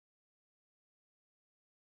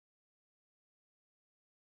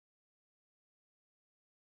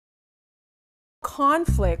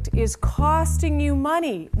conflict is costing you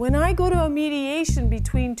money. When I go to a mediation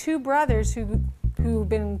between two brothers who've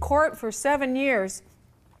been in court for 7 years,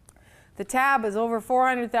 the tab is over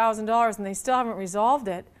 $400,000 and they still haven't resolved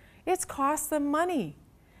it, it's cost them money.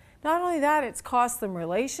 Not only that, it's cost them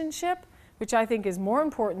relationship, which I think is more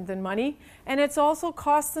important than money, and it's also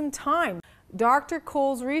cost them time. Dr.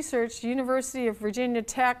 Cole's research, University of Virginia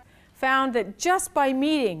Tech, found that just by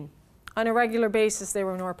meeting on a regular basis, they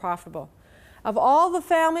were more profitable. Of all the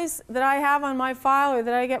families that I have on my file or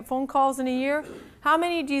that I get phone calls in a year, how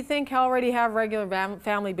many do you think already have regular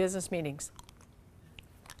family business meetings?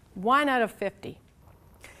 1 out of 50.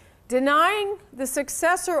 Denying the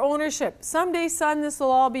successor ownership, someday son, this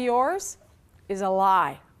will all be yours, is a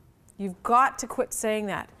lie. You've got to quit saying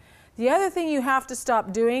that. The other thing you have to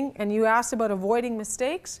stop doing, and you asked about avoiding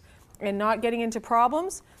mistakes and not getting into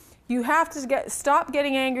problems, you have to stop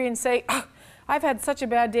getting angry and say, oh, I've had such a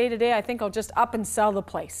bad day today, I think I'll just up and sell the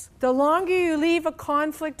place. The longer you leave a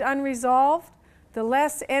conflict unresolved, the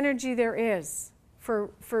less energy there is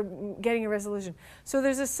for getting a resolution. So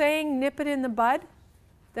there's a saying, nip it in the bud.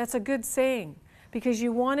 That's a good saying, because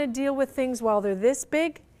you want to deal with things while they're this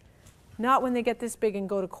big, not when they get this big and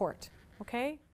go to court, okay?